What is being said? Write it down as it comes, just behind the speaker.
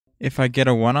If I get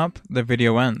a 1-up, the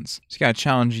video ends. So yeah, I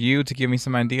challenge you to give me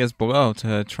some ideas below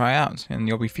to try out, and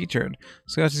you'll be featured.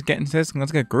 So let's just get into this and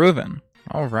let's get grooving.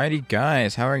 Alrighty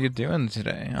guys, how are you doing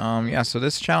today? Yeah, so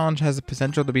this challenge has the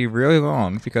potential to be really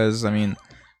long because, I mean,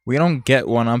 we don't get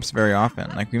 1-ups very often.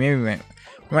 Like, we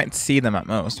might see them at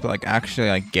most, but like actually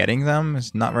like getting them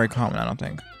is not very common, I don't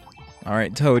think.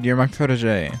 Alright, Toad, you're my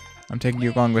protege. I'm taking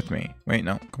you along with me. Wait,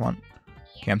 no, come on.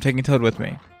 Okay, I'm taking Toad with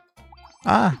me.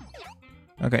 Ah!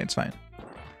 Okay, it's fine.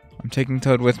 I'm taking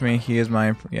Toad with me. He's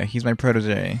my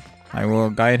protege. I will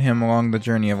guide him along the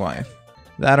journey of life.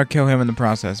 That or kill him in the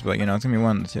process, but you know, it's gonna be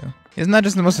one of the two. Isn't that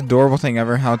just the most adorable thing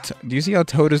ever? Do you see how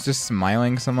Toad is just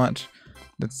smiling so much?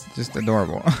 That's just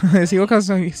adorable. See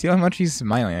how much he's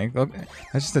smiling. Like, look,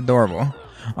 that's just adorable.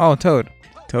 Oh, Toad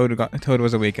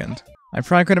was awakened. I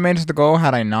probably could have made it to the goal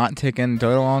had I not taken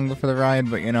Toad along for the ride,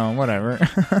 but you know, whatever.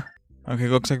 Okay,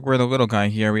 looks like we're the little guy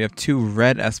here. We have 2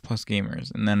 red S+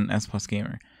 gamers, and then S+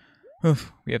 gamer.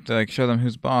 Oof, we have to like show them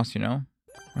who's boss, you know?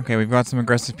 Okay, we've got some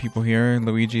aggressive people here.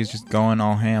 Luigi is just going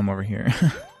all ham over here.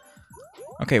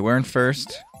 Okay, we're in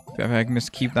first. If I can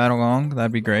just keep that along,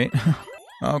 that'd be great.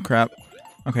 Oh, crap.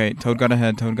 Okay, Toad got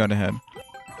ahead,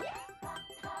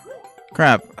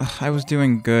 Crap, ugh, I was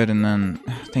doing good, and then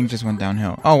things just went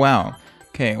downhill. Oh, wow.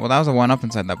 Okay, well that was a 1-up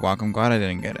inside that block. I'm glad I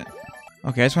didn't get it.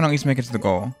 Okay, I just want to at least make it to the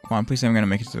goal. Come on, please say I'm going to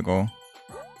make it to the goal.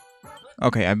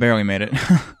 Okay, I barely made it.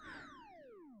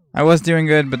 I was doing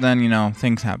good, but then, you know,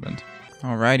 things happened.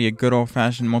 Alrighty, a good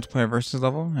old-fashioned multiplayer versus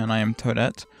level, and I am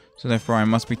Toadette, so therefore I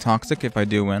must be toxic if I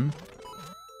do win.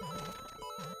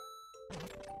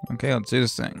 Okay, let's do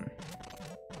this thing.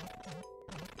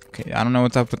 Okay, I don't know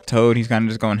what's up with Toad. He's kind of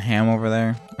just going ham over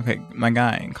there. Okay, my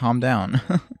guy, calm down.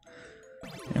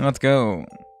 And let's go.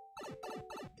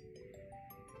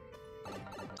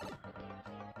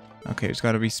 Okay, it's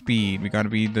gotta be speed. We gotta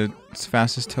be the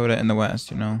fastest Toadette in the West,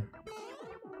 you know?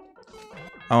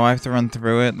 Oh, I have to run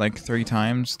through it like 3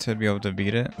 times to be able to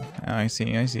beat it? Oh, I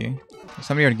see.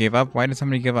 Somebody already gave up? Why did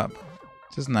somebody give up?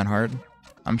 This isn't that hard.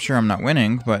 I'm sure I'm not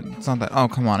winning, but it's not that— oh,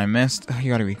 come on, I missed. Oh,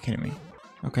 you gotta be kidding me.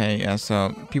 Okay, yeah,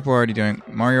 so people are already doing—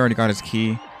 Mario already got his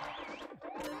key.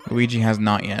 Luigi has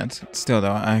not yet. Still,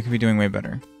 though, I could be doing way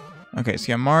better. Okay,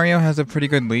 so yeah, Mario has a pretty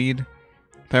good lead.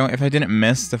 If I didn't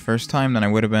miss the first time, then I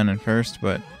would have been in first,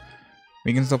 but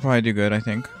we can still probably do good, I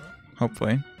think.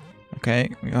 Hopefully. Okay.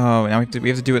 Oh, now we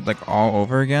have to do it like all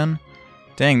over again?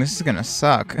 Dang, this is gonna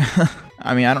suck.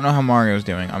 I mean, I don't know how Mario's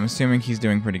doing. I'm assuming he's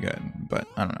doing pretty good, but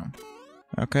I don't know.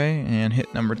 Okay, and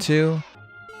hit number 2.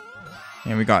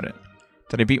 And we got it.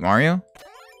 Did I beat Mario?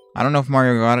 I don't know if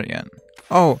Mario got it yet.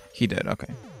 Oh, he did,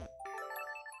 okay.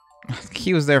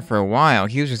 He was there for a while.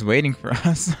 He was just waiting for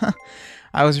us.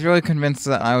 I was really convinced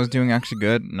that I was doing actually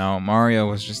good. No, Mario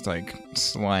was just like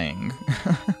slaying.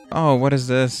 Oh, what is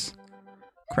this?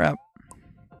 Crap.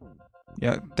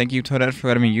 Yeah, thank you, Toadette, for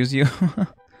letting me use you.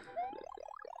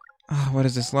 Oh, what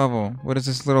is this level? What is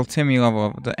this little Timmy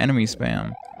level of the enemy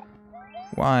spam?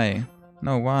 Why?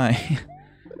 No, why?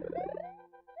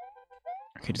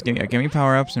 Okay, just give me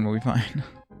power-ups and we'll be fine.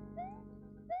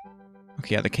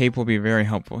 Okay, yeah, the cape will be very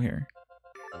helpful here.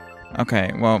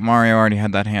 Okay, well, Mario already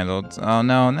had that handled. Oh,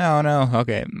 no.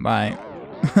 Okay, bye.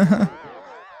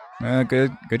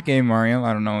 Good game, Mario.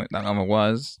 I don't know what that level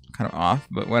was. Kind of off,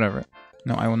 but whatever.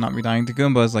 No, I will not be dying to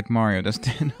Goombas like Mario just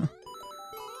did.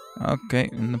 Okay,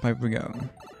 in the pipe we go.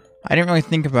 I didn't really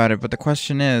think about it, but the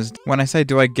question is, when I say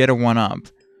do I get a 1-up,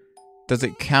 does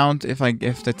it count if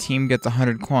the team gets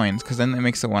 100 coins? Because then it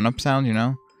makes a 1-up sound, you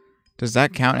know? Does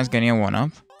that count as getting a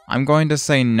 1-up? I'm going to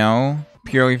say no,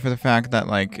 purely for the fact that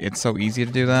like it's so easy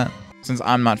to do that. Since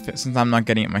I'm not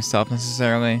getting it myself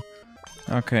necessarily.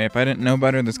 Okay, if I didn't know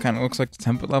better, this kind of looks like the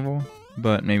template level,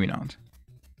 but maybe not.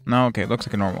 No, okay, it looks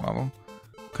like a normal level.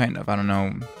 Kind of, I don't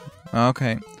know.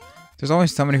 Okay. There's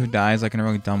always somebody who dies like in a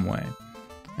really dumb way.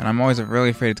 And I'm always really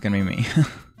afraid it's gonna be me.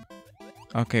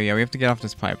 Okay, yeah, we have to get off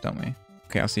this pipe, don't we?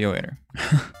 Okay, I'll see you later.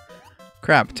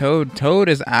 Crap, Toad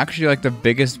is actually like the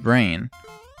biggest brain.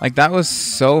 Like, that was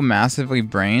so massively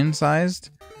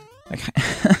brain-sized. Like,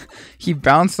 he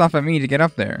bounced off at me to get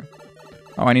up there.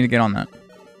 Oh, I need to get on that.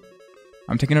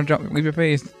 I'm taking a jump. Leave your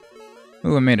face.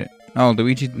 Ooh, I made it. Oh,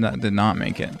 Luigi did not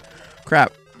make it.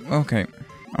 Crap. Okay.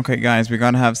 Okay, guys, we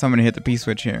gotta have somebody hit the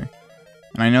P-switch here.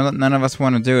 And I know that none of us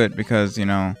want to do it because, you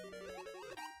know...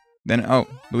 Then, oh,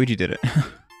 Luigi did it.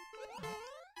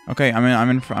 Okay, I'm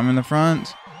in the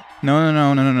front.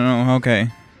 No. Okay.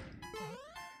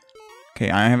 Okay,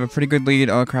 I have a pretty good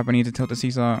lead. Oh crap, I need to tilt the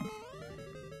seesaw.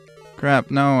 Crap,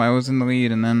 no, I was in the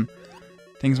lead and then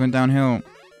things went downhill.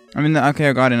 Okay,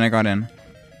 I got in.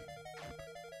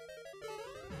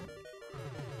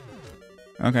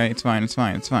 Okay, it's fine, it's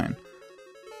fine, it's fine.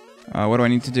 What do I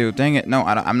need to do? Dang it, no,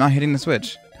 I'm not hitting the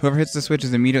switch. Whoever hits the switch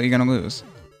is immediately gonna lose.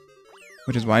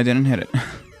 Which is why I didn't hit it.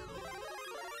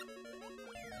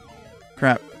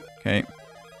 Crap. Okay.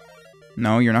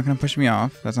 No, you're not gonna push me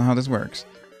off. That's not how this works.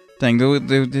 Dang,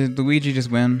 did Luigi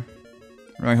just win?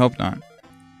 I really hope not.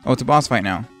 Oh, it's a boss fight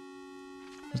now.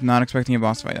 Was not expecting a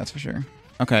boss fight, that's for sure.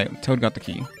 Okay, Toad got the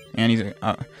key. And he's...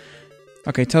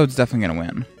 okay, Toad's definitely gonna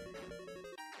win.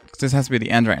 Because this has to be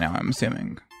the end right now, I'm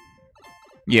assuming.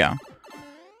 Yeah.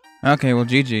 Okay, well,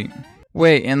 GG.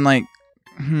 Wait, and like...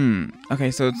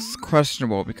 Okay, so it's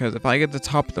questionable, because if I get the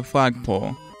top of the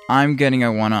flagpole, I'm getting a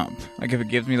 1-up. Like, if it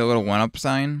gives me the little 1-up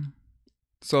sign.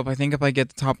 So if I get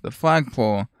the top of the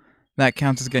flagpole, that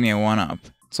counts as getting a 1-up.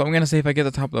 So I'm gonna say if I get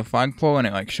the top of the flagpole and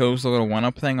it like shows the little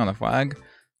 1-up thing on the flag,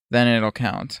 then it'll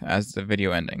count as the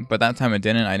video ending. But that time it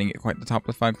didn't. I didn't get quite the top of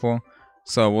the flagpole.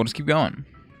 So we'll just keep going.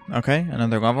 Okay,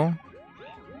 another level.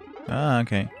 Ah,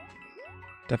 okay.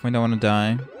 Definitely don't want to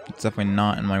die. It's definitely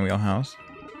not in my wheelhouse.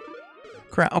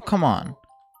 Crap! Oh, come on.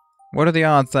 What are the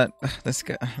odds that this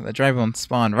guy, the driver won't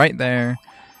spawn right there?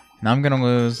 Now I'm gonna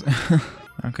lose.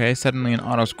 Okay, suddenly an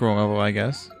auto-scroll level, I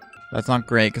guess. That's not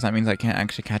great, because that means I can't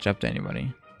actually catch up to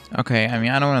anybody. Okay, I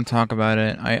mean, I don't want to talk about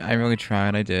it. I really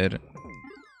tried, I did.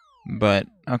 But,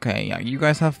 okay, yeah, you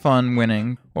guys have fun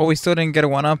winning. Well, we still didn't get a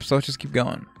 1-up, so let's just keep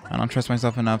going. I don't trust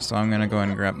myself enough, so I'm gonna go ahead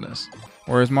and grab this.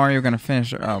 Or is Mario gonna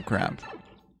finish? Oh, crap.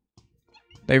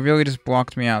 They really just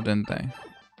blocked me out, didn't they?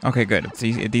 Okay, good.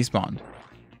 It despawned.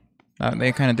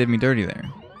 They kind of did me dirty there.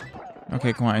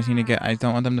 Okay, come on. I just need to get... I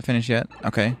don't want them to finish yet.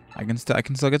 Okay. I can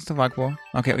still get to the flagpole.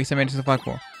 Okay, at least I made it to the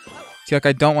flagpole. See, like,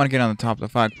 I don't want to get on the top of the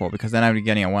flagpole because then I'd be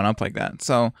getting a 1-up like that.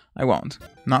 So, I won't.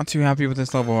 Not too happy with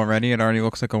this level already. It already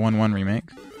looks like a 1-1 remake.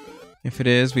 If it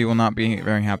is, we will not be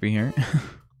very happy here.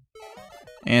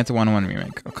 And it's a 1-1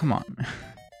 remake. Oh, come on.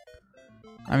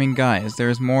 I mean, guys, there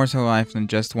is more to life than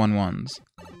just 1-1s.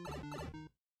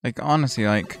 Like, honestly,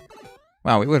 like...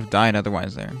 Wow, we would have died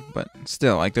otherwise there. But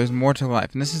still, like, there's more to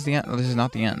life. And this is the end. This is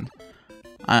not the end.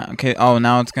 Okay, oh,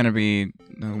 now it's gonna be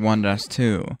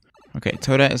 1-2. Okay,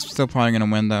 Toadette is still probably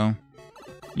gonna win, though.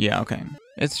 Yeah, okay.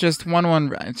 It's just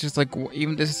 1-1. It's just like,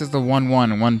 even this is the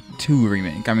 1-1, 1-2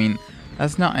 remake. I mean,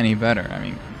 that's not any better. I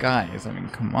mean, guys, I mean,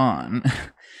 come on.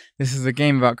 This is a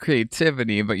game about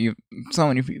creativity, but so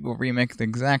many people remake the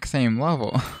exact same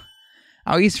level.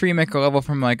 At least remake a level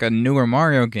from like a newer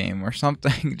Mario game or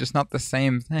something, just not the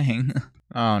same thing.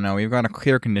 Oh no, we've got a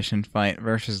clear condition fight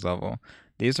versus level.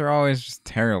 These are always just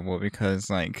terrible because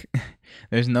like,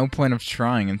 there's no point of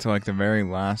trying until like the very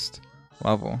last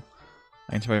level.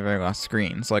 Like, until the very last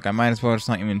screen. So like I might as well just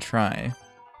not even try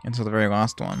until the very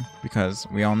last one because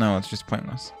we all know it's just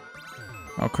pointless.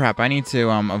 Oh crap, I need to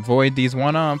avoid these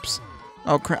 1-ups.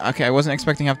 Oh crap, okay, I wasn't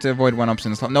expecting to have to avoid 1-ups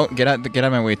in this level. No, get out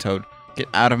of my way, Toad. Get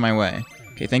out of my way.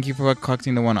 Okay, thank you for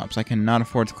collecting the 1-ups. I cannot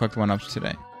afford to collect 1-ups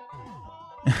today.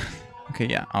 Okay,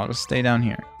 yeah, I'll just stay down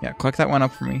here. Yeah, collect that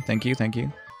 1-up for me. Thank you, thank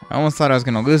you. I almost thought I was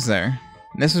gonna lose there.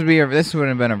 This would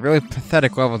have been a really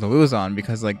pathetic level to lose on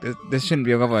because like this shouldn't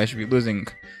be a level I should be losing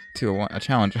to a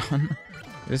challenge on.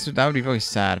 That would be really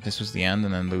sad if this was the end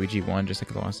and then Luigi won just like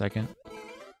at the last second.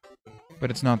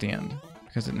 But it's not the end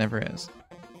because it never is.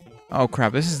 Oh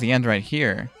crap! This is the end right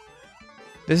here.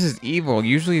 This is evil.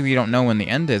 Usually we don't know when the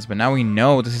end is, but now we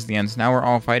know this is the end. So now we're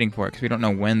all fighting for it because we don't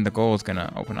know when the goal is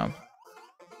gonna open up.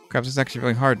 Crap! This is actually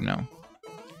really hard now.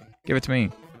 Give it to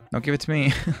me. No, give it to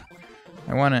me.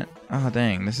 I want it. Oh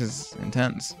dang! This is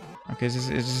intense. Okay, is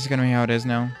this gonna be how it is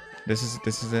now? This is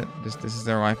it. This is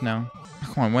their life now.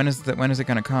 Come on, when is it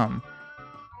gonna come?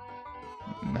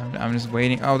 I'm just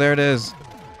waiting. Oh, there it is.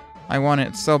 I want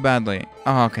it so badly.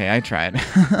 Oh, okay, I tried.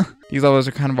 These levels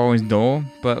are kind of always dull,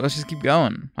 but let's just keep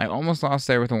going. I almost lost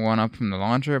there with a 1-up from the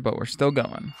launcher, but we're still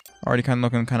going. Already kind of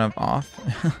looking kind of off.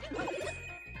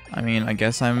 I mean, I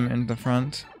guess I'm in the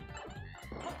front.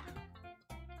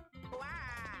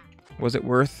 Was it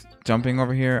worth jumping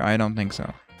over here? I don't think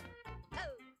so.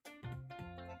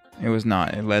 It was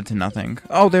not. It led to nothing.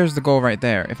 Oh, there's the goal right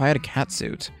there. If I had a cat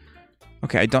suit.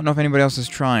 Okay, I don't know if anybody else is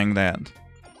trying that.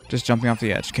 Just jumping off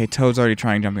the edge. Okay, Toad's already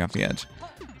trying jumping off the edge.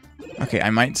 Okay, I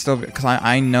might still be... Because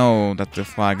I know that the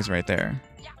flag is right there.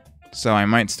 So I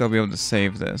might still be able to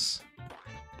save this.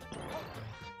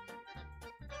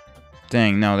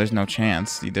 Dang, no, there's no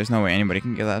chance. There's no way anybody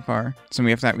can get that far. So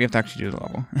we have to actually do the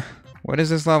level. What is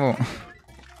this level?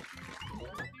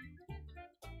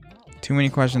 Too many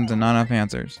questions and not enough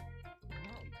answers.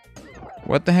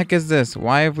 What the heck is this?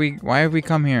 Why have we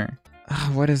come here?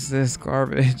 What is this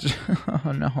garbage?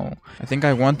 Oh no. I think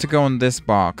I want to go in this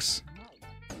box.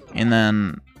 And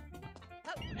then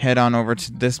head on over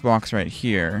to this box right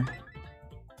here.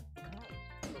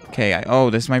 Okay, oh,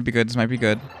 this might be good. This might be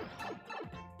good.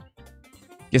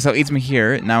 Yeah, so it leads me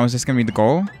here. Now is this gonna be the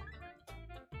goal?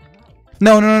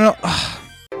 No, no, no, no. Ugh.